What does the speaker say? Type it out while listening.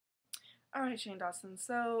Alright, Shane Dawson,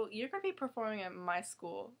 so you're gonna be performing at my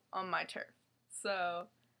school on my turf. So,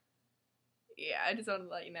 yeah, I just wanted to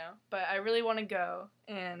let you know. But I really want to go,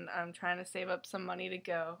 and I'm trying to save up some money to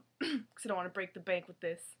go, because I don't want to break the bank with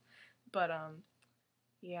this. But,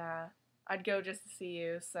 yeah, I'd go just to see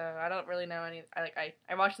you, so I don't really know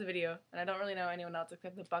I watched the video, and I don't really know anyone else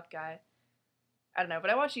except the Buck guy. I don't know,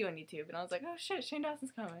 but I watched you on YouTube, and I was like, oh shit, Shane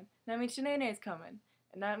Dawson's coming. That means Shanae's coming.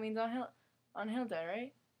 And that means on Hilda,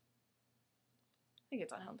 right? I think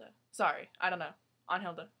it's on Hilda. Sorry, I don't know. On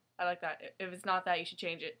Hilda. I like that. If it's not that, you should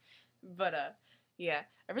change it. But, yeah.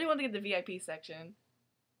 I really want to get the VIP section,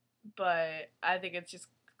 but I think it's just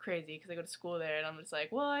crazy because I go to school there, and I'm just like,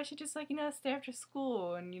 well, I should just, stay after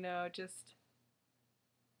school and, just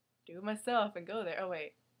do it myself and go there. Oh,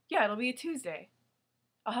 wait. Yeah, it'll be a Tuesday.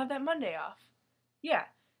 I'll have that Monday off. Yeah.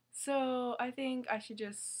 So I think I should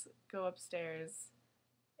just go upstairs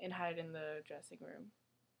and hide in the dressing room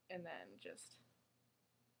and then just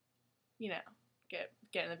you know, get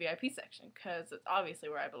in the VIP section because it's obviously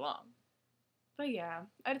where I belong. But yeah,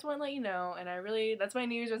 I just want to let you know, and that's my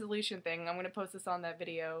New Year's resolution thing. I'm gonna post this on that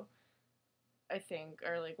video, I think,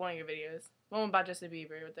 or like one of your videos, one about Justin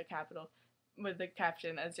Bieber with the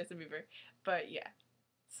caption as Justin Bieber. But yeah,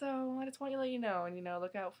 so I just want to let you know, and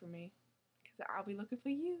look out for me because I'll be looking for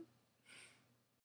you.